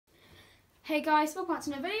Hey guys, welcome back to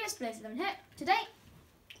another video. It's Blaze11 here. Today,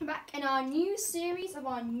 we're back in our new series of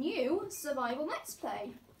our new survival Let's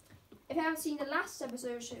Play. If you haven't seen the last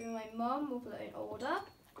episode showing my mum, we'll put it in order.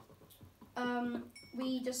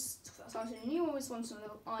 We just started a new one. We spawned some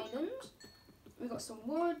little island. We got some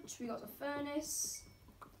wood, we got a furnace,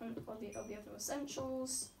 and all the other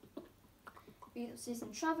essentials. We did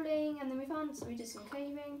some travelling, and then we did some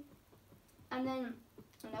caving, and now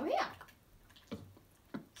we're here.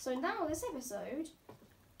 So now this episode,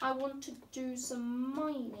 I want to do some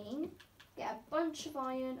mining, get a bunch of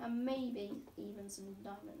iron, and maybe even some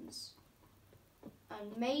diamonds,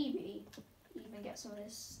 and maybe even get some of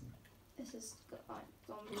this. This is like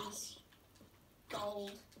zombies,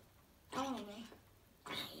 gold. I don't know.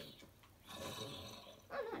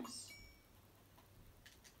 Oh, nice.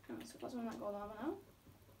 So we've got some of that gold armor now.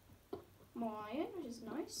 More iron, which is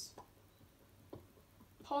nice.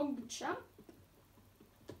 PogChamp.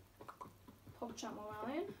 PogChamp more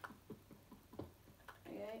iron.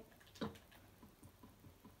 Okay.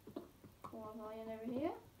 More iron over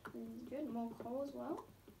here. This is good. More coal as well.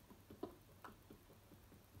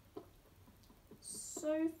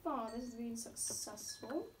 So far, this has been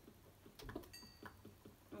successful.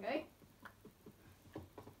 Okay.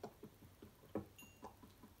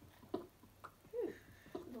 Whew.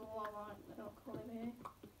 There's a lot of coal over here.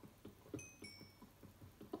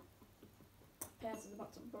 Pairs is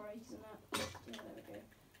about to break, isn't it? Yeah, there we go.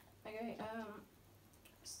 Okay,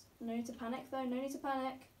 no need to panic though, no need to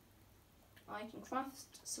panic. I can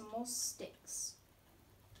craft some more sticks.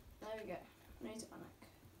 There we go, no need to panic.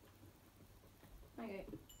 Okay.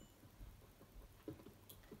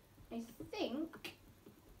 I think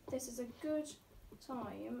this is a good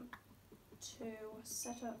time to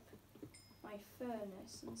set up my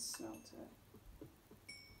furnace and smelter.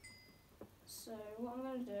 So what I'm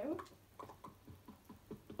going to do,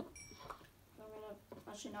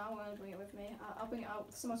 actually now I'm going to bring it with me. I'll bring it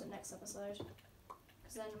out somewhat at next episode,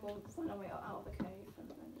 because then we'll find our way out of the cave, and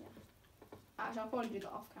then yeah. Actually I'll probably do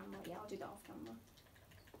that off camera, yeah I'll do that off camera.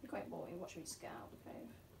 It'd be quite boring watching me just get out of the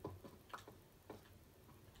cave.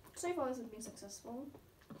 So far this has been successful.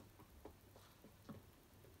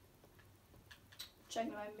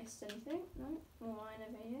 Checking if I missed anything. No? More line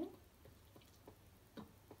over here.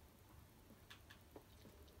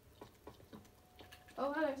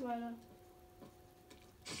 Oh, hello spider.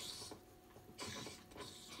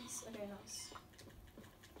 Okay, nice.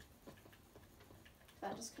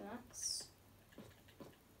 That just connects.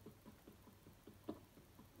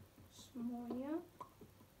 Some more here.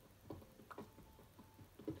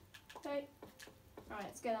 Okay. Alright,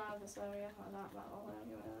 let's get out of this area. Like that all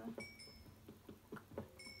everywhere there.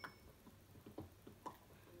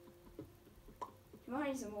 You might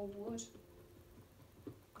need some more wood, to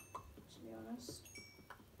be honest.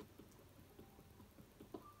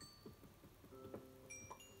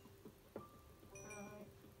 Alright.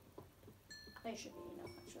 They should be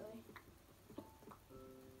enough, actually.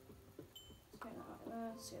 Let's get that right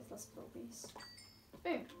there, see if that's a little piece.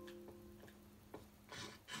 Boom!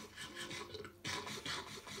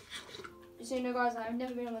 Just so you know guys, I've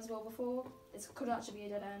never been on this world before. This could actually be a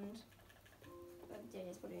dead end. But yeah,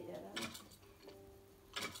 it's probably a dead end.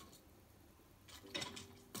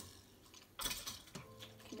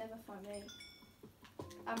 You can never find me.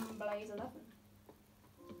 I'm Blaze11.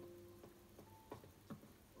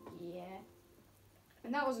 Yeah.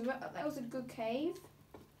 And that was a good cave.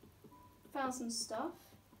 Found some stuff.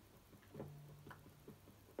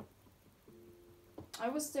 I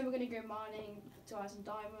was still gonna go mining to buy some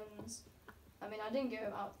diamonds. I mean, I didn't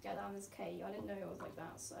go out to get down this cave. I didn't know it was like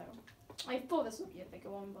that, so I thought this would be a bigger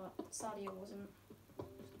one, but sadly it wasn't.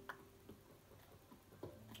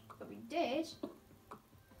 But we did,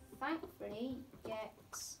 thankfully, get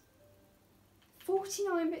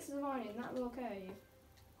 49 bits of iron in that little cave.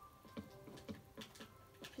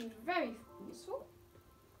 Which is very useful.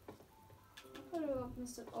 Hello,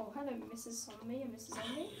 Mr. Oh, hello, Mrs. Zombie and Mrs.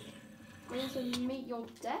 Zombie. Ready to meet your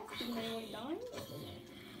death, even though you're dying?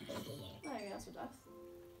 Oh, yeah, that's a death.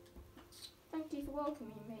 Thank you for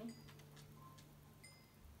welcoming me.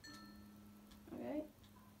 Okay,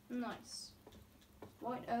 nice.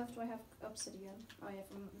 Why on earth do I have obsidian? Oh yeah,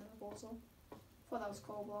 from the portal. Thought that was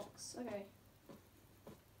coal blocks. Okay.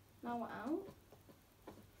 Now we're out.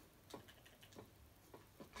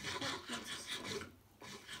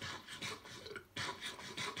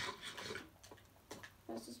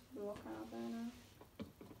 Let's just block out there now.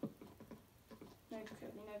 No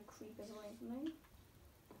creepers away from me.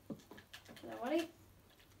 Hello, Willie.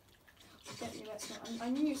 Don't you let's not. I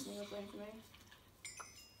knew something was going for me.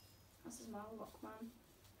 This is my lock, man.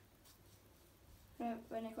 We're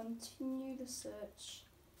going to continue the search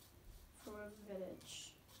for a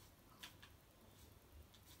village.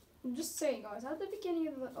 I'm just saying, guys, at the beginning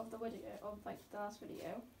of the video, of like the last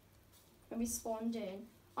video, when we spawned in,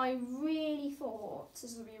 I really thought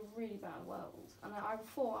this would be a really bad world, and I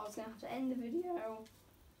thought I was going to have to end the video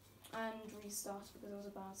and restart because it was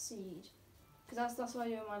a bad seed. Because that's what I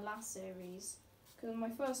did in my last series. Because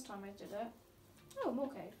my first time I did it, oh,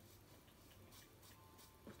 more cave.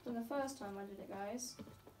 So the first time I did it, guys,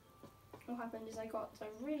 what happened is I got a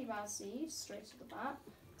really bad seed straight to the bat.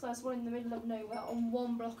 So I spawned in the middle of nowhere on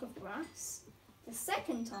one block of grass. The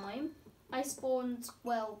second time, I spawned,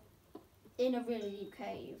 well, in a really deep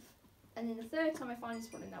cave. And then the third time I finally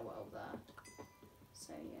spawned in that world there.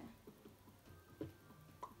 So yeah.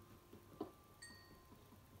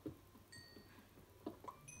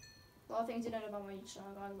 A lot of things you don't know about my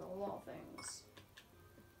channel, guys, a lot of things.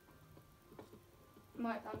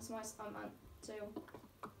 Might answer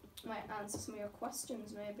some of your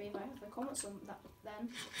questions maybe if I have the comments on that then.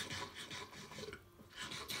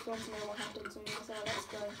 If you want to know what happened to me, so let's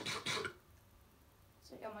go.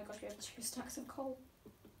 So, oh my gosh, we have 2 stacks of coal.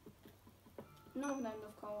 Not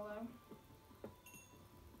enough coal though.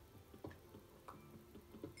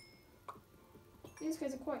 These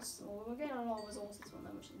guys are quite small, we're getting a lot of resources from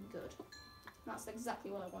them, which is good. That's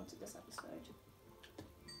exactly what I wanted this episode.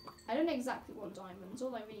 I don't exactly want diamonds,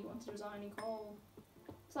 all I really wanted was iron and coal.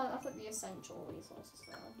 So that's like the essential resources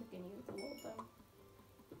there at the beginning of the world though.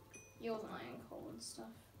 Yours and iron, coal and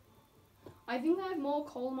stuff. I think I have more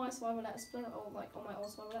coal in my survival let's play, or like on my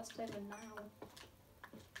old survival let's play than now.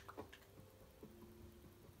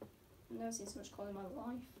 I've never seen so much coal in my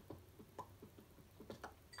life.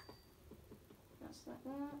 That's like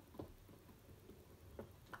that.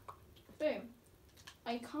 Boom.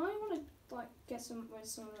 I kind of want to like get some of the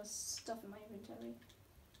stuff in my inventory.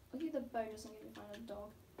 I'll give the bonus and give you find a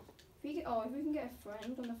dog. If we can get a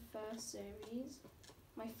friend on the first series,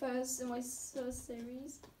 my first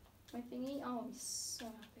series, my thingy, I'll be so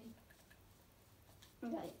happy.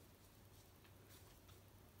 Okay.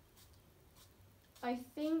 I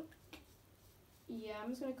think, yeah, I'm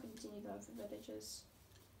just gonna continue going for villagers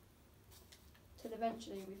till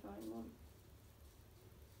eventually we find one.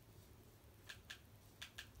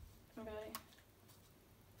 Okay.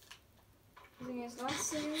 The thing is, last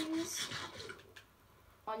series,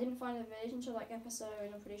 I didn't find a village until like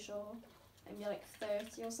episode, I'm pretty sure, maybe like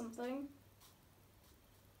 30 or something.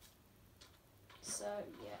 So,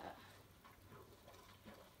 yeah.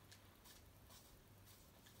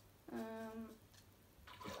 Let's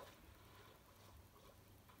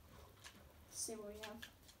see what we have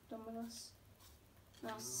done with us.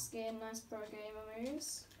 Nice skin, nice pro gamer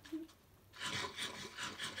moves.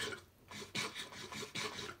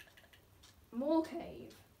 More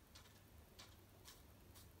cave.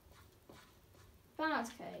 Bad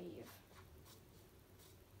cave.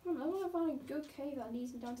 I don't know, I want to find a good cave that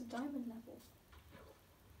leads me down to diamond level.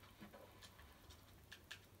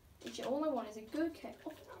 Literally, all I want is a good cave.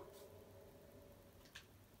 Oh.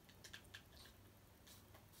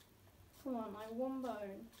 Come on, I have 1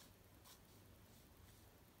 bone.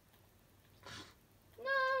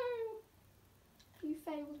 No! You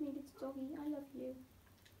failed me, little doggy. I love you.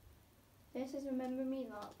 This is remember me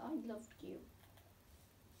that I loved you.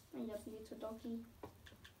 I love you, little doggy.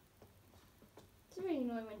 It's really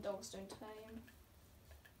annoying when dogs don't tame.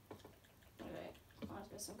 Okay, I'll have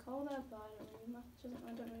to get some coal there, but I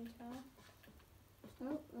don't really care.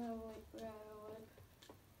 Oh, wait.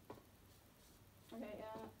 Okay,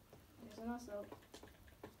 there's a nice little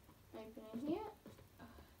opening here.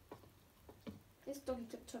 This doggy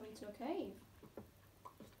took me to a cave.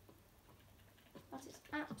 That is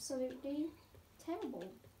absolutely terrible.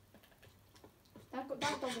 That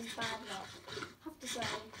dog is bad luck. Have to say.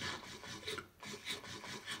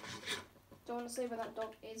 Don't want to say, but that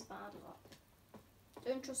dog is bad luck.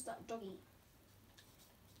 Don't trust that doggy.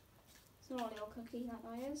 It's not a little cookie, that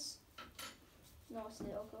guy is. Not a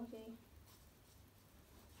little cookie.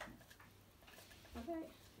 Okay.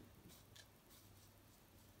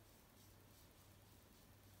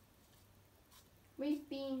 We've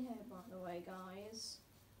been here, by the way, guys.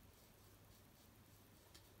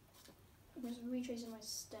 I'm just retracing my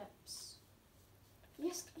steps.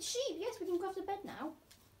 Yes, sheep! Yes, we can craft a bed now.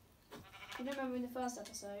 You don't remember in the first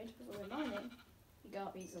episode, before we were mining, you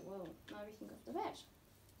got these at will. Now we can craft a bed.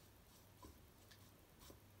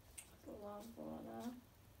 Lava there.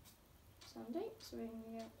 Sandy, so we can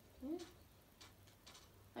get here.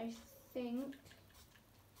 I think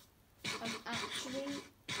I'm actually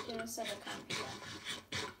gonna set a camp here.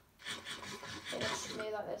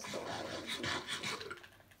 Literally, like this little area.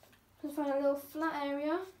 Let's find a little flat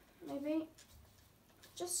area, maybe.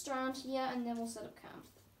 Just around here, and then we'll set up camp.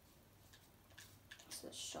 So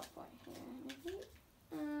let's shop right here, maybe.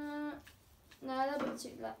 No, a little bit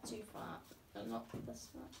too flat. No, not this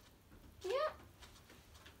flat. Yeah.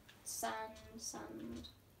 Sand.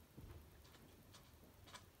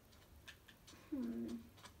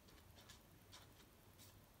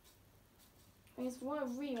 I guess what I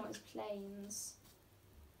really want is plains.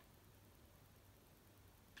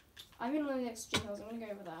 I'm in one of the extreme hills. I'm gonna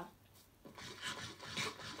go over there.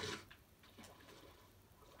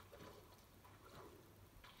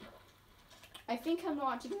 I think I'm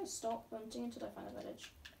not actually gonna stop hunting until I find a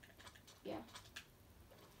village. Yeah.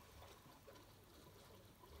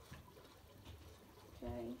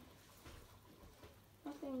 Okay.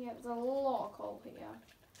 Nothing yet. There's a lot of coal here.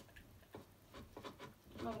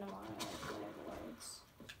 I'm not gonna mine it. Loads.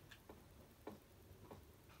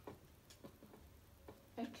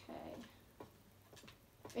 Okay.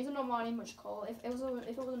 I'm not mining much coal. If it was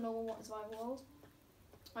a normal survival world,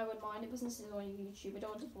 I would mine it. But since this is on YouTube, I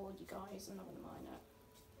don't want to bore you guys. I'm not gonna mine it.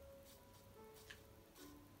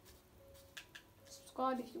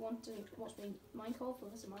 Subscribe if you want to watch me mine coal for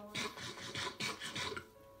the rest of my life.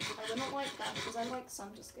 I would not like that because I like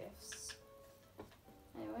Santa's gifts.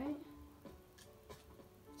 Anyway,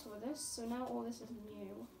 so with this, so now all this is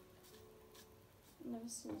new. Never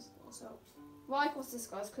seen this before, so what I call this,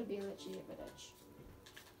 guys, could be literally a village.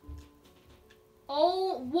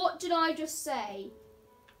 Oh, what did I just say?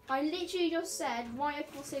 I literally just said why I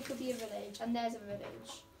thought it could be a village, and there's a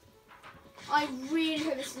village. I really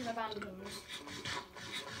hope this isn't abandoned.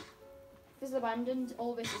 If this is abandoned,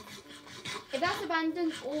 all this is... If that's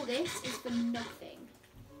abandoned, all this is for nothing.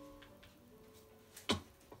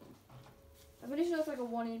 I'm pretty sure it's like a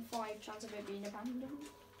 1 in 5 chance of it being abandoned.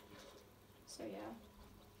 So yeah.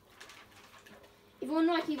 If you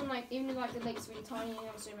want even if the lake's really tiny and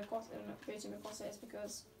I'm zoom across it, it's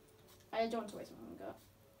because I don't want to waste my hunger.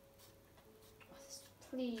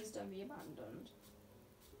 Please don't be abandoned.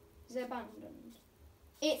 Is it abandoned?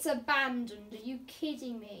 It's abandoned. Are you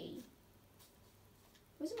kidding me?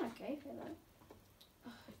 Wasn't that cave here though?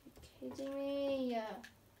 Oh, are you kidding me?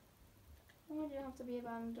 Why did it have to be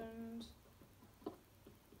abandoned?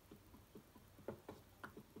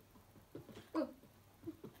 Oh.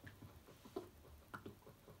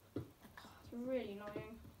 It's really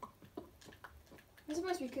annoying. I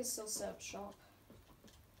suppose we could still serve shop.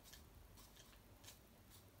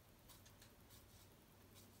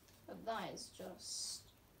 But that is just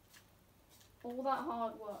all that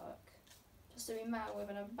hard work just to be met with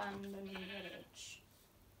an abandoned village.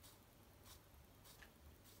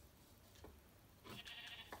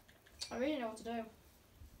 I really don't know what to do.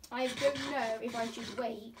 I don't know if I should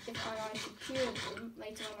wait, if I should cure them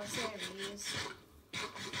later on in my series,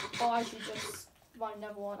 or I should just find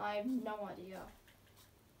another one. I have no idea.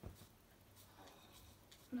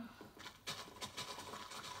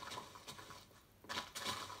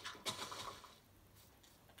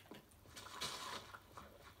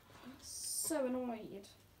 So annoyed.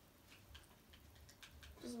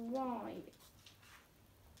 Just why?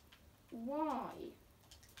 Why?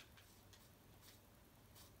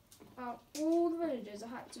 All the villages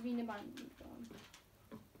had to be an abandoned one.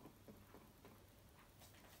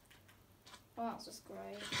 Oh, that's just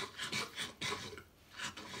great.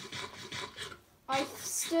 I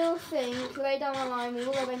still think later down the line we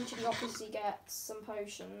will eventually obviously get some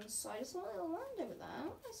potions. So I just want a little land over there.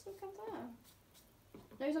 What nice look up there.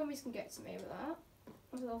 No zombies can get to me with that.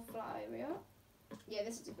 There's a little flat area. Yeah,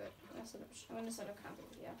 this is a good. I'm going to set up camp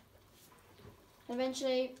over here.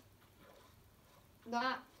 Eventually,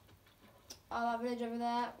 that village over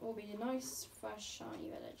there will be a nice, fresh, shiny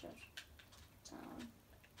village town.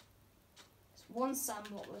 It's one sand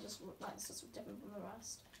block that's just like sort of different from the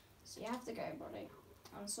rest. So you have to go, buddy.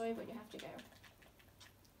 I'm sorry, but you have to go.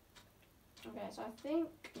 Okay, so I think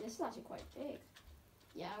this is actually quite big.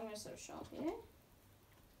 Yeah, I'm going to set a shop here.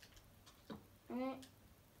 Okay.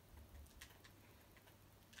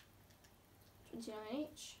 29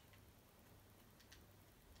 each.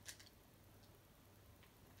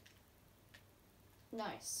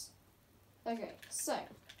 Nice. Okay, so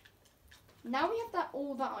now we have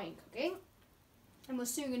all that iron cooking, and we're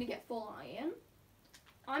soon going to get full iron.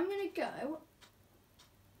 I'm going to go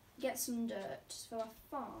get some dirt for a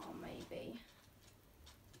farm, maybe.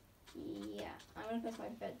 Yeah, I'm going to put my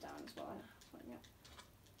bed down as well.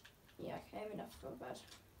 Yeah, okay, I have enough for a bed.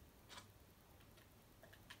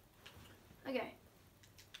 Okay.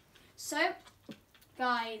 So,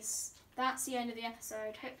 guys, that's the end of the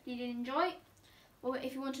episode. Hope you did enjoy. Well,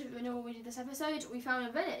 if you wanted to know what we did this episode, we found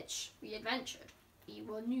a village. We adventured. we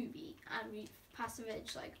were newbie and we passed the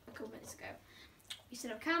village like a couple minutes ago. We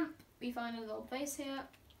set up camp, we find a little base here,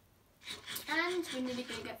 and we're nearly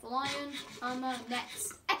going to get full iron armor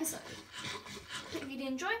next episode. If you did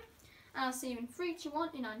enjoy, and I'll see you in 3, 2, 1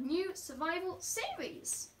 in our new survival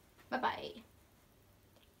series. Bye bye.